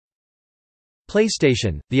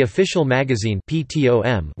PlayStation, the official magazine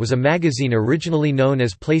 (PTOM), was a magazine originally known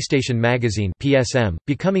as PlayStation Magazine (PSM),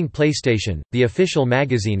 becoming PlayStation, the official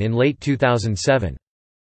magazine in late 2007.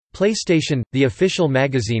 PlayStation, the official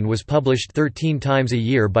magazine was published 13 times a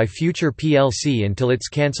year by Future plc until its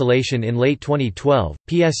cancellation in late 2012.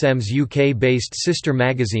 PSM's UK-based sister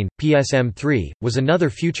magazine, PSM3, was another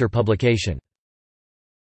Future publication.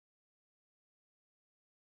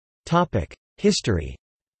 History.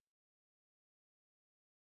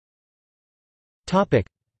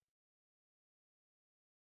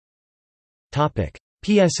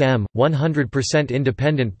 PSM, 100%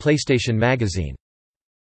 independent PlayStation magazine.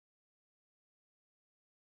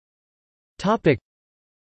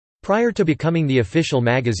 Prior to becoming the official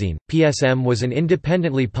magazine, PSM was an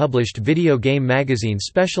independently published video game magazine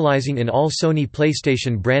specializing in all Sony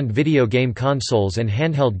PlayStation brand video game consoles and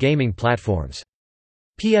handheld gaming platforms.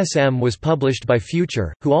 PSM was published by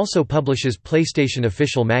Future, who also publishes PlayStation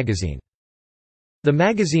Official Magazine. The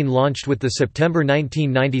magazine launched with the September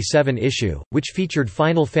 1997 issue, which featured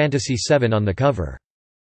Final Fantasy VII on the cover.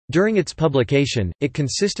 During its publication, it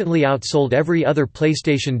consistently outsold every other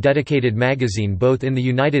PlayStation-dedicated magazine both in the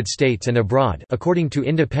United States and abroad. According to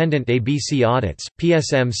independent ABC audits,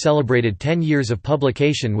 PSM celebrated 10 years of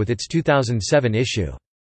publication with its 2007 issue.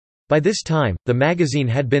 By this time, the magazine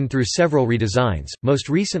had been through several redesigns, most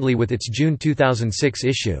recently with its June 2006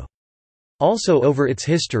 issue. Also over its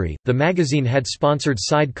history, the magazine had sponsored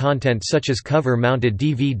side content such as cover-mounted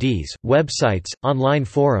DVDs, websites, online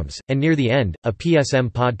forums, and near the end, a PSM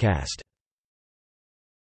podcast.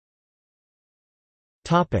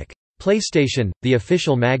 PlayStation, the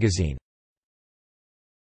official magazine.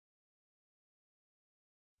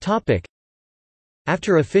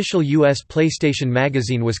 After official U.S. PlayStation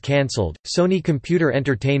magazine was cancelled, Sony Computer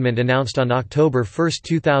Entertainment announced on October 1,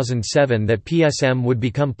 2007 that PSM would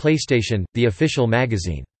become PlayStation, the official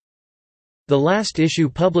magazine. The last issue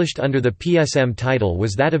published under the PSM title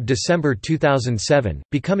was that of December 2007,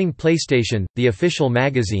 becoming PlayStation, the official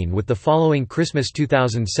magazine with the following Christmas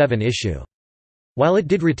 2007 issue. While it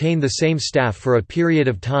did retain the same staff for a period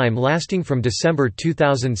of time lasting from December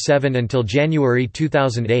 2007 until January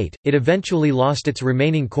 2008, it eventually lost its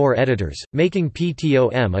remaining core editors, making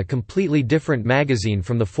PTOM a completely different magazine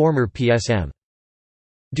from the former PSM.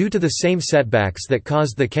 Due to the same setbacks that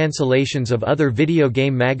caused the cancellations of other video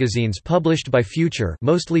game magazines published by Future,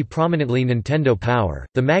 mostly prominently Nintendo Power,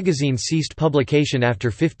 the magazine ceased publication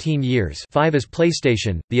after 15 years, 5 as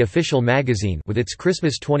PlayStation, the official magazine, with its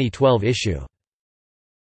Christmas 2012 issue.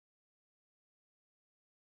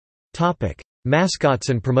 Mascots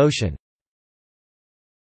and promotion.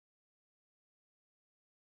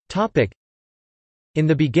 In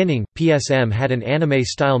the beginning, PSM had an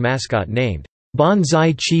anime-style mascot named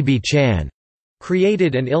Bonsai Chibi-chan,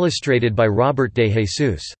 created and illustrated by Robert De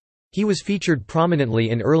Jesus. He was featured prominently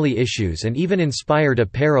in early issues and even inspired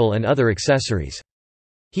apparel and other accessories.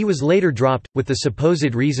 He was later dropped, with the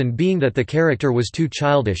supposed reason being that the character was too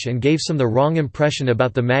childish and gave some the wrong impression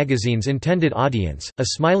about the magazine's intended audience. A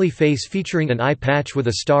smiley face featuring an eye patch with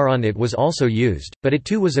a star on it was also used, but it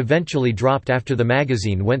too was eventually dropped after the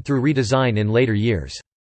magazine went through redesign in later years.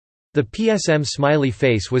 The PSM smiley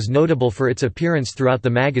face was notable for its appearance throughout the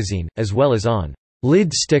magazine, as well as on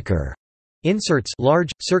lid sticker inserts, large,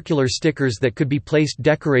 circular stickers that could be placed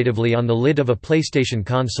decoratively on the lid of a PlayStation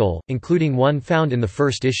console, including one found in the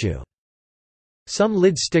first issue. Some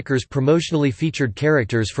lid stickers promotionally featured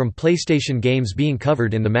characters from PlayStation games being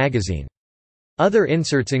covered in the magazine. Other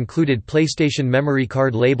inserts included PlayStation memory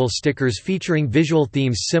card label stickers featuring visual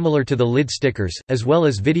themes similar to the lid stickers, as well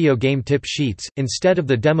as video game tip sheets, instead of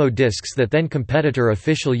the demo discs that then competitor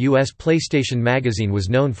official US PlayStation magazine was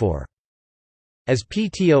known for. As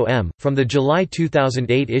PTOM, from the July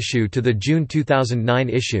 2008 issue to the June 2009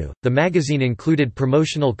 issue, the magazine included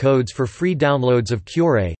promotional codes for free downloads of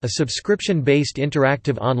Cure, a subscription-based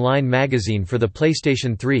interactive online magazine for the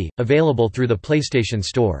PlayStation 3, available through the PlayStation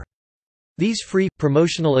Store. These free,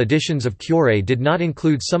 promotional editions of Cure did not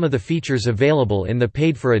include some of the features available in the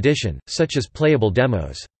paid-for edition, such as playable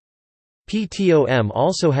demos. PTOM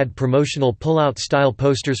also had promotional pull-out style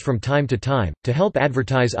posters from time to time, to help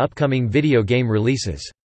advertise upcoming video game releases.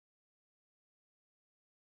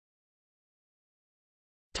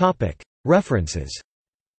 References.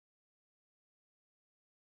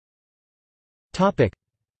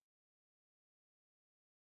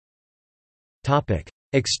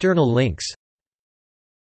 External links.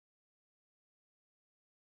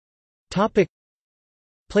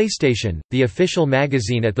 PlayStation, the official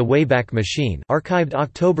magazine at the Wayback Machine, archived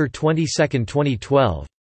October 22, 2012.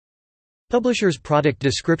 Publisher's product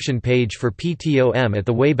description page for PTOM at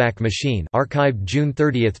the Wayback Machine, archived June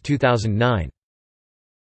 30, 2009.